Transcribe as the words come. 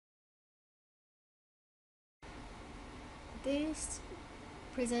This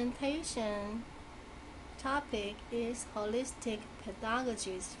presentation topic is holistic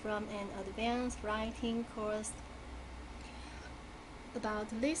pedagogies from an advanced writing course about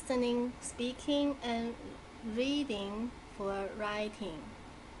listening, speaking, and reading for writing,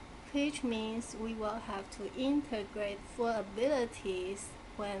 which means we will have to integrate 4 abilities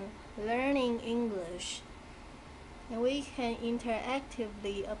when learning English, and we can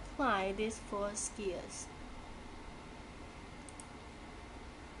interactively apply these 4 skills.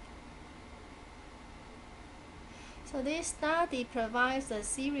 So this study provides a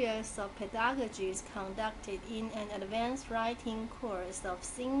series of pedagogies conducted in an advanced writing course of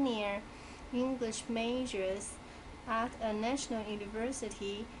senior English majors at a national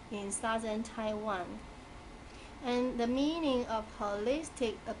university in southern Taiwan. And the meaning of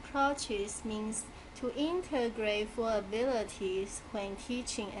holistic approaches means to integrate 4 abilities when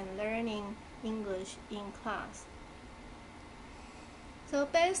teaching and learning English in class. So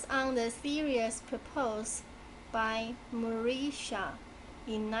based on the series proposed by Mauricia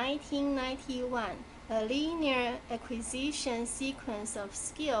in 1991, a linear acquisition sequence of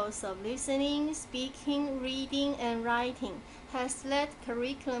skills of listening, speaking, reading, and writing has led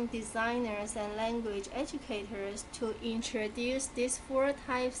curriculum designers and language educators to introduce these 4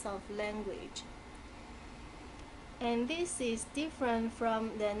 types of language. And this is different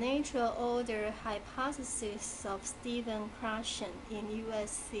from the natural order hypothesis of Stephen Krashen in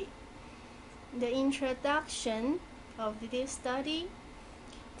USC. The introduction of this study: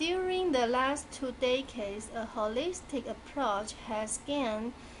 during the last 2 decades, a holistic approach has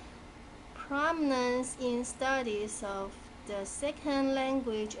gained prominence in studies of the second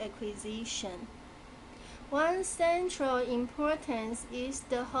language acquisition. One central importance is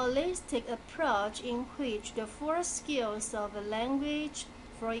the holistic approach in which the 4 skills of a language,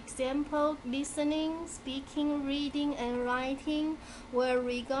 for example, listening, speaking, reading, and writing, were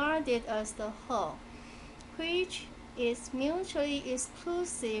regarded as the whole, which is mutually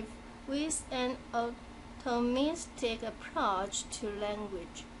exclusive with an atomistic approach to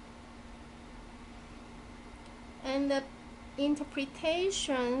language. And the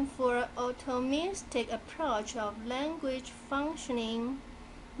interpretation for atomistic approach of language functioning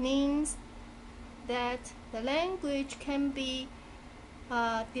means that the language can be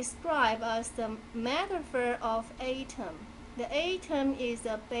described as the metaphor of atom. The atom is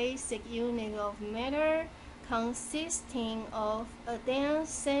a basic unit of matter consisting of a dense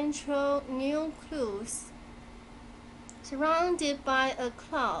central nucleus surrounded by a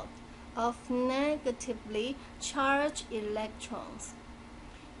cloud of negatively charged electrons.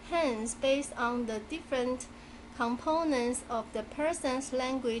 Hence, based on the different components of the person's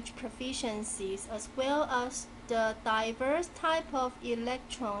language proficiencies as well as the diverse type of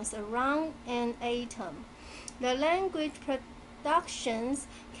electrons around an atom, the language productions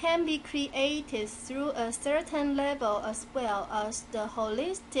can be created through a certain level as well as the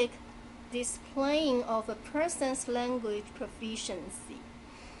holistic displaying of a person's language proficiency.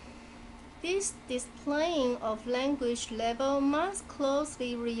 This displaying of language level must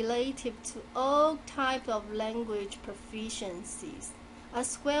closely related to all types of language proficiencies,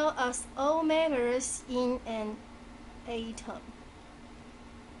 as well as all matters in an atom.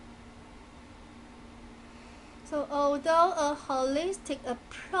 So although a holistic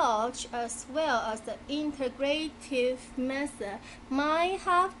approach as well as the integrative method might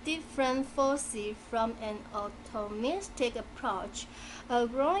have different forces from an atomistic approach, a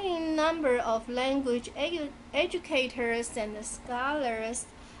growing number of language educators and scholars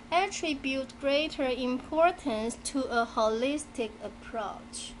attribute greater importance to a holistic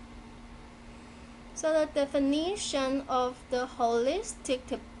approach. So the definition of the holistic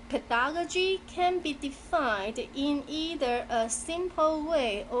pedagogy can be defined in either a simple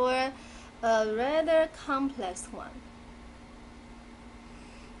way or a rather complex one.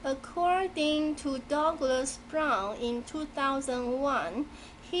 According to Douglas Brown in 2001,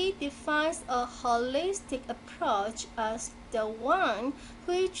 he defines a holistic approach as the one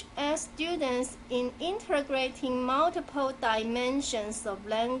which aids students in integrating multiple dimensions of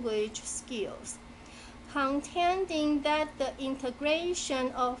language skills, contending that the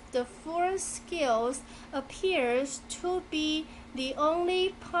integration of the 4 skills appears to be the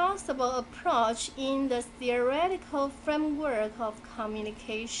only possible approach in the theoretical framework of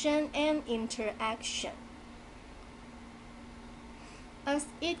communication and interaction. As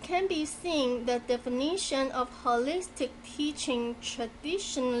it can be seen, the definition of holistic teaching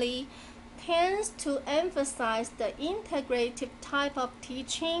traditionally tends to emphasize the integrative type of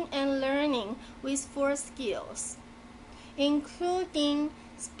teaching and learning with 4 skills, including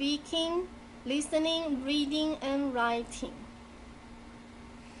speaking, listening, reading, and writing.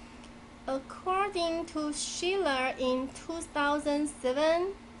 According to Schiller in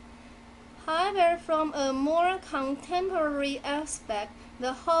 2007, however, from a more contemporary aspect,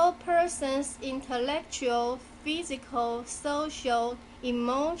 the whole person's intellectual, physical, social,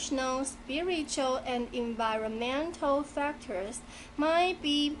 emotional, spiritual, and environmental factors might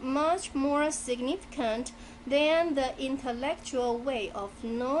be much more significant than the intellectual way of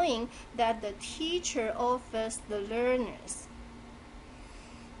knowing that the teacher offers the learners.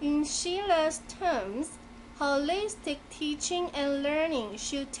 In Schiller's terms, holistic teaching and learning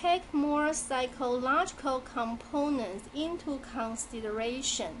should take more psychological components into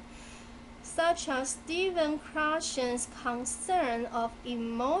consideration, such as Stephen Krashen's concern of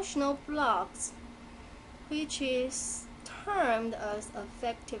emotional blocks, which is termed as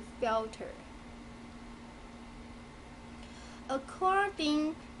affective filter.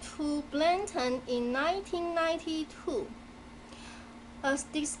 According to Blanton in 1992, as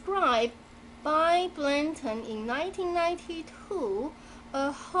described by Blanton in 1992,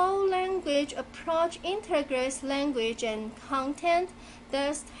 a whole language approach integrates language and content,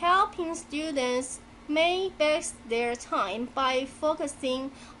 thus helping students may waste their time by focusing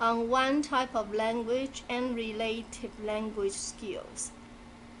on one type of language and related language skills.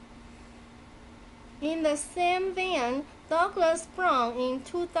 In the same vein, Douglas Brown in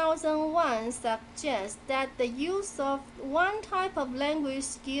 2001 suggests that the use of one type of language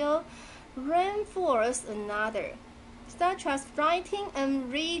skill reinforces another, such as writing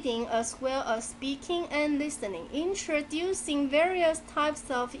and reading as well as speaking and listening, introducing various types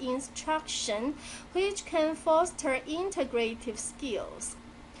of instruction which can foster integrative skills,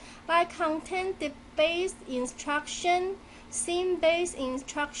 like content-based instruction, scene-based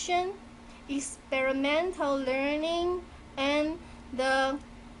instruction, experimental learning, and the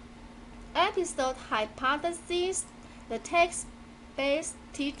episode hypothesis, the text-based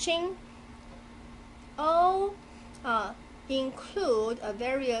teaching, all include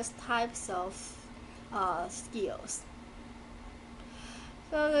various types of skills.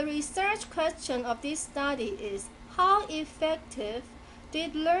 So the research question of this study is, how effective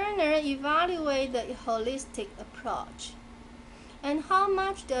did learners evaluate the holistic approach? And how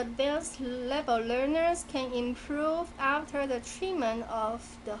much the advanced level learners can improve after the treatment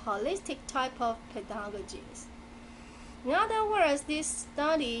of the holistic type of pedagogies. In other words, this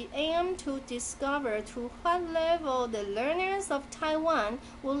study aimed to discover to what level the learners of Taiwan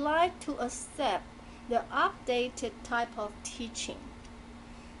would like to accept the updated type of teaching.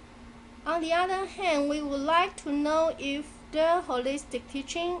 On the other hand, we would like to know if the holistic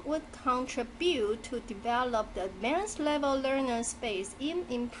teaching would contribute to develop the advanced level learner space in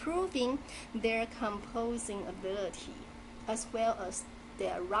improving their composing ability as well as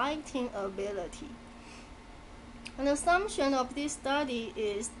their writing ability. An assumption of this study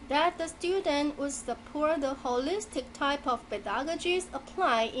is that the student would support the holistic type of pedagogies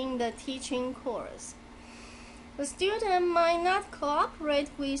applied in the teaching course. The student might not cooperate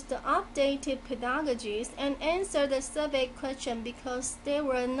with the updated pedagogies and answer the survey question because they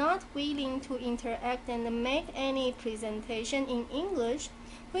were not willing to interact and make any presentation in English,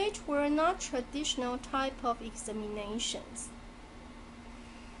 which were not traditional type of examinations.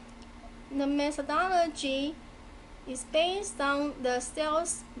 The methodology is based on the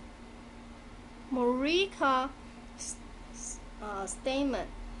Sales Morica statement.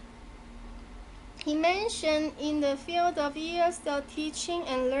 He mentioned in the field of ESL teaching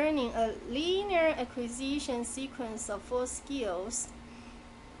and learning, a linear acquisition sequence of 4 skills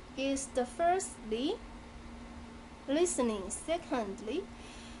is the firstly, listening, secondly,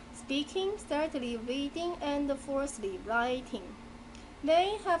 speaking, thirdly, reading, and fourthly, writing.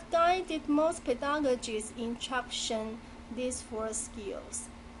 They have guided most pedagogies' instruction, these 4 skills.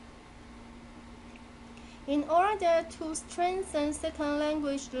 In order to strengthen second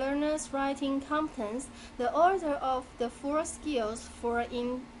language learners' writing competence, the order of the 4 skills for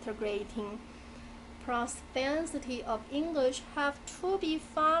integrating proficiency of English have to be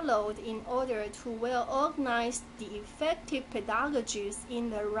followed in order to well organize the effective pedagogies in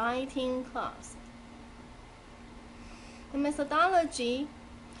the writing class. The methodology,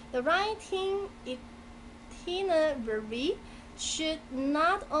 the writing itinerary should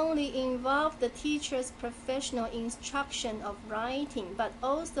not only involve the teacher's professional instruction of writing, but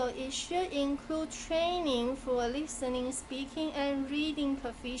also it should include training for listening, speaking, and reading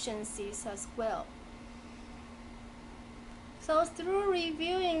proficiencies as well. So through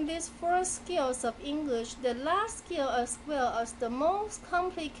reviewing these 4 skills of English, the last skill as well as the most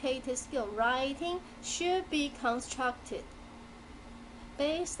complicated skill, writing, should be constructed.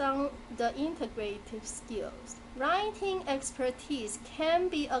 based on the integrative skills. Writing expertise can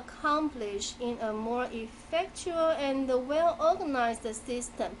be accomplished in a more effectual and well-organized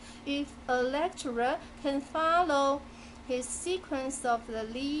system if a lecturer can follow his sequence of the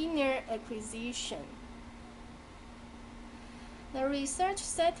linear acquisition. The research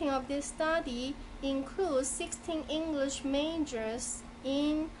setting of this study includes 16 English majors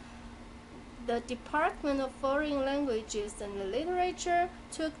in the Department of Foreign Languages and Literature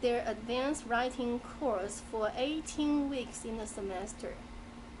took their advanced writing course for 18 weeks in a semester.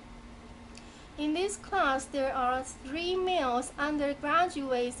 In this class, there are 3 male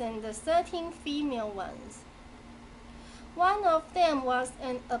undergraduates and 13 female ones. One of them was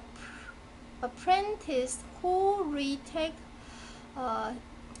an apprentice who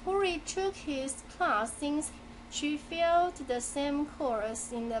retook his class since she failed the same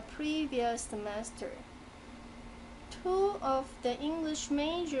course in the previous semester. 2 of the English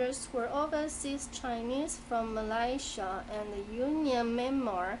majors were overseas Chinese from Malaysia and Union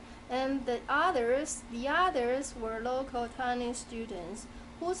Myanmar, and the others were local Chinese students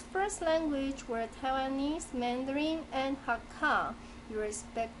whose first language were Taiwanese, Mandarin, and Hakka,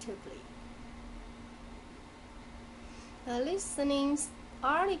 respectively. Listening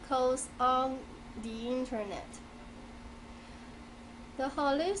articles on the Internet. The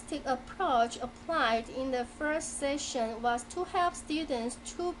holistic approach applied in the first session was to help students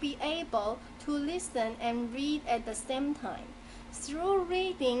to be able to listen and read at the same time. Through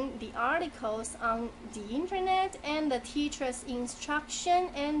reading the articles on the Internet and the teacher's instruction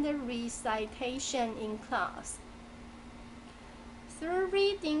and the recitation in class. Through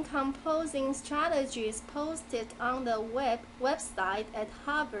reading composing strategies posted on the website at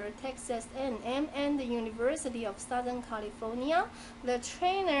Harvard, Texas A&M, and the University of Southern California, the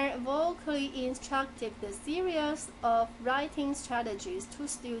trainer vocally instructed the series of writing strategies to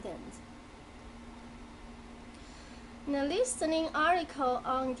students. In a listening article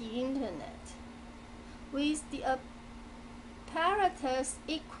on the Internet, with the apparatus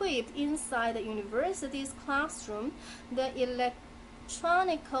equipped inside the university's classroom, the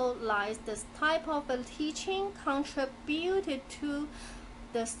electronicalized type of teaching contributed to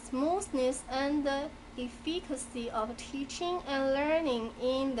the smoothness and the efficacy of teaching and learning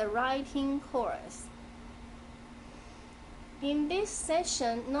in the writing course. In this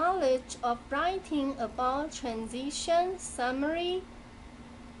session, knowledge of writing about transition, summary,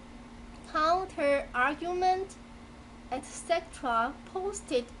 counter-argument, etc.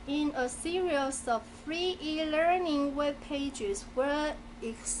 posted in a series of free e-learning web pages were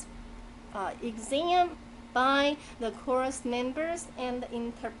examined by the course members and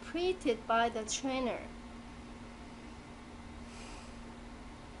interpreted by the trainer.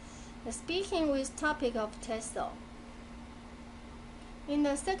 The speaking with topic of TESOL. In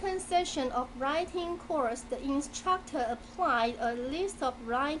the second session of writing course, the instructor applied a list of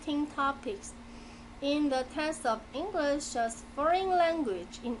writing topics in the test of English as foreign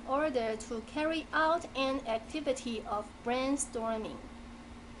language in order to carry out an activity of brainstorming.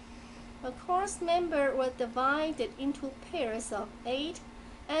 The course members were divided into pairs of 8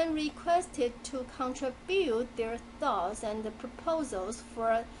 and requested to contribute their thoughts and proposals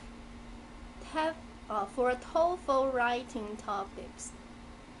for TOEFL writing topics.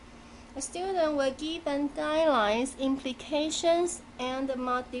 The students were given guidelines, implications, and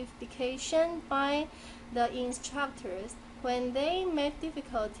modification by the instructors when they met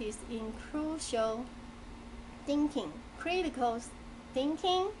difficulties in critical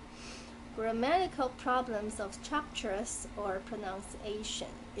thinking, grammatical problems of structures or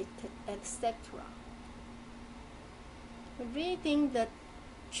pronunciation, etc. Reading the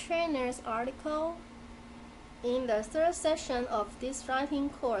trainer's article. In the third session of this writing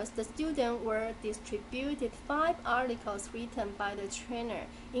course, the students were distributed 5 articles written by the trainer,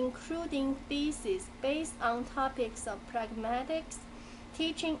 including theses based on topics of pragmatics,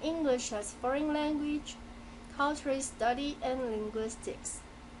 teaching English as foreign language, cultural study, and linguistics.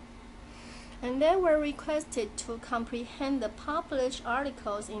 And they were requested to comprehend the published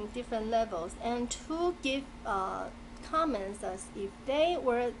articles in different levels and to give comments as if they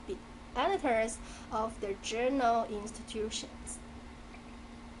were the editors of the journal institutions.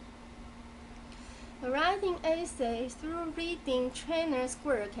 Writing essays through reading trainer's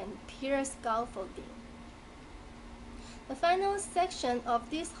work and peer scaffolding. The final section of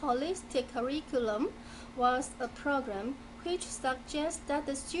this holistic curriculum was a program which suggests that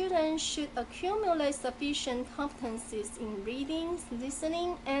the students should accumulate sufficient competencies in reading,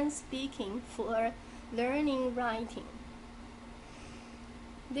 listening, and speaking for learning writing.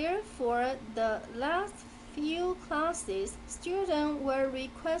 Therefore, the last few classes, students were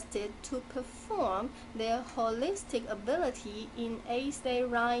requested to perform their holistic ability in essay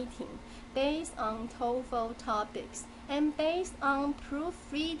writing based on TOEFL topics and based on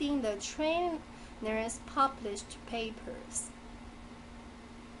proofreading the trainer's published papers.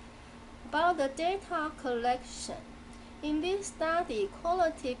 About the data collection. In this study,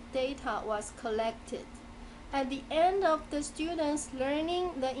 qualitative data was collected. At the end of the student's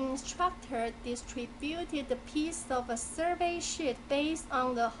learning, the instructor distributed a piece of a survey sheet based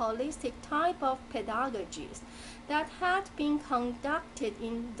on the holistic type of pedagogies that had been conducted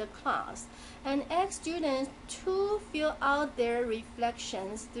in the class, and asked students to fill out their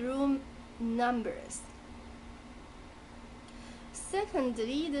reflections through numbers.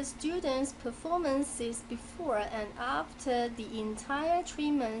 Secondly, the students' performances before and after the entire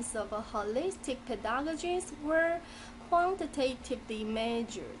treatments of a holistic pedagogies were quantitatively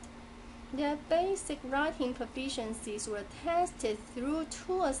measured. Their basic writing proficiencies were tested through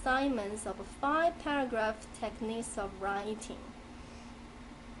 2 assignments of 5-paragraph techniques of writing.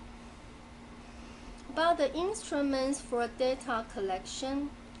 About the instruments for data collection.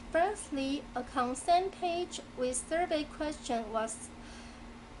 Firstly, a consent page with survey question was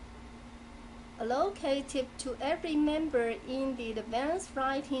allocated to every member in the advanced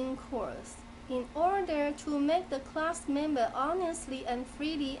writing course. In order to make the class member honestly and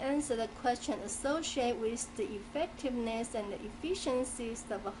freely answer the question associated with the effectiveness and the efficiencies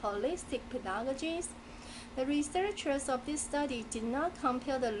of holistic pedagogies, the researchers of this study did not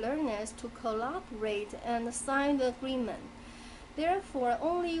compel the learners to collaborate and sign the agreement. Therefore,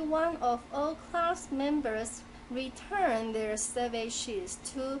 only one of all class members returned their survey sheets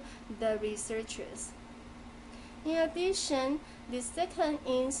to the researchers. In addition, the second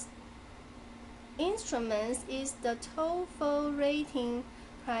instrument is the TOEFL rating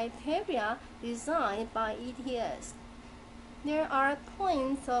criteria designed by ETS. There are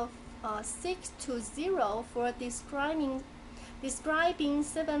points of 6 to 0 for describing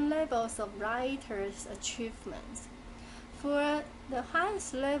 7 levels of writers' achievements. For the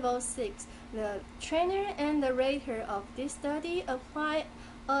highest level 6, the trainer and the rater of this study apply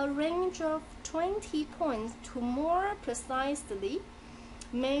a range of 20 points to more precisely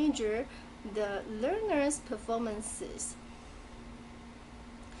measure the learner's performances.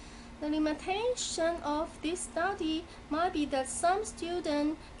 The limitation of this study might be that some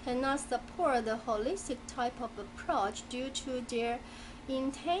students cannot support the holistic type of approach due to their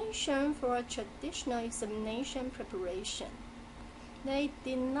intention for traditional examination preparation. They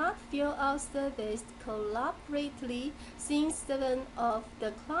did not fill out surveys collaboratively since 7 of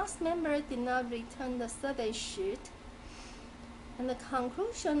the class members did not return the survey sheet. And the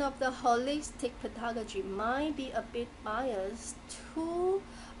conclusion of the holistic pedagogy might be a bit biased, too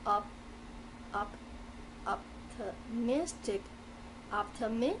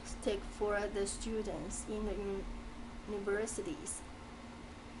optimistic for the students in the universities.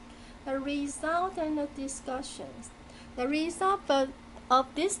 The result and the discussions. The result of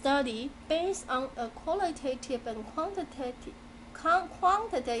this study, based on a qualitative and quantitative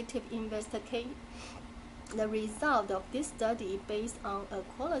investigation, the result of this study, based on a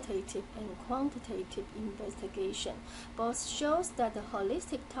qualitative and quantitative investigation, both shows that the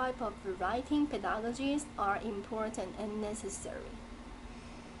holistic type of writing pedagogies are important and necessary.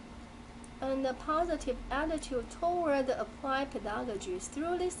 And a positive attitude toward the applied pedagogies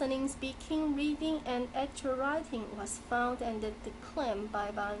through listening, speaking, reading, and actual writing was found and declaimed by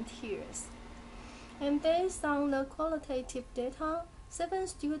volunteers. And based on the qualitative data, 7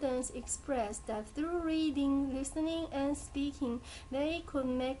 students expressed that through reading, listening, and speaking, they could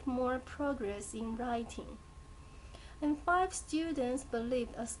make more progress in writing. And 5 students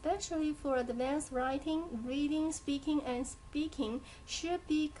believed, especially for advanced writing, reading, speaking, and speaking should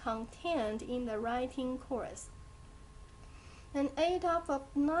be contained in the writing course. And 8 out of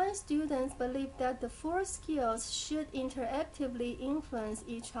 9 students believed that the 4 skills should interactively influence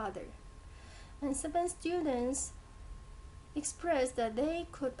each other. And 7 students expressed that they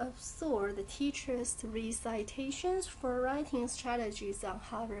could absorb the teacher's recitations for writing strategies on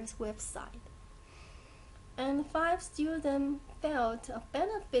Harvard's website. And 5 students felt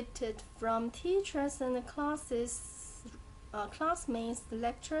benefited from teachers and classmates'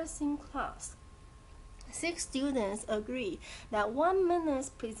 lectures in class. 6 students agree that 1 minute's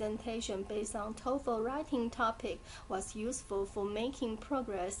presentation based on TOEFL writing topic was useful for making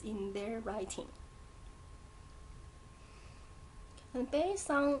progress in their writing. And based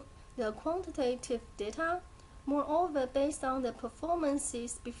on the quantitative data, Moreover, based on the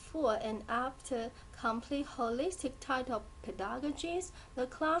performances before and after complete holistic type of pedagogies, the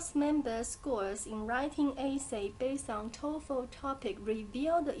class members' scores in writing essay based on TOEFL topic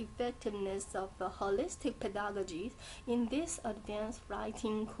reveal the effectiveness of the holistic pedagogy in this advanced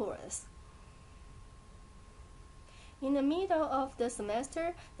writing course. In the middle of the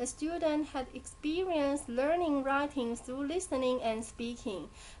semester, the student had experienced learning writing through listening and speaking.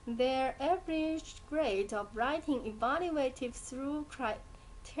 Their average grade of writing evaluated through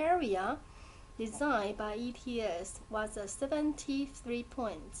criteria designed by ETS was 73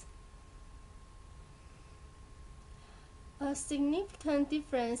 points. A significant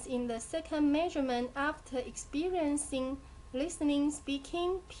difference in the second measurement after experiencing listening,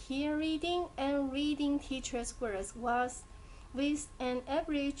 speaking, peer reading, and reading teacher scores was with an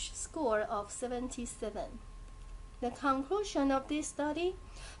average score of 77. The conclusion of this study,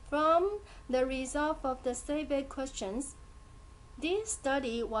 from the result of the survey questions, this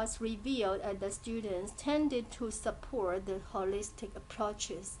study was revealed that the students tended to support the holistic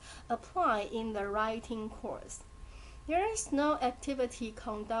approaches applied in the writing course. There is no activity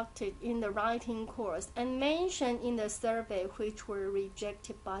conducted in the writing course and mentioned in the survey which were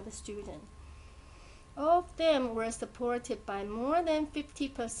rejected by the student. All of them were supported by more than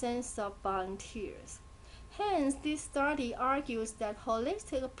 50% of volunteers. Hence, this study argues that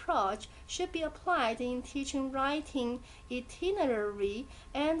holistic approach should be applied in teaching writing itinerary,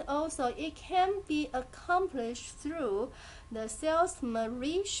 and also it can be accomplished through the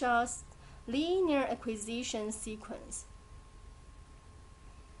Sales-Mauritius linear acquisition sequence.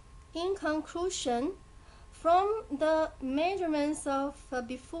 In conclusion, from the measurements of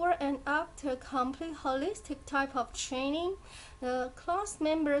before and after complete holistic type of training, the class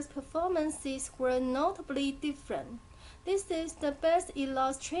members' performances were notably different. This is the best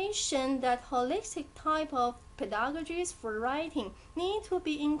illustration that holistic type of pedagogies for writing need to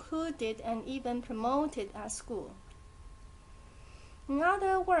be included and even promoted at school. In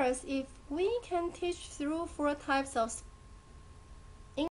other words, if we can teach through 4 types of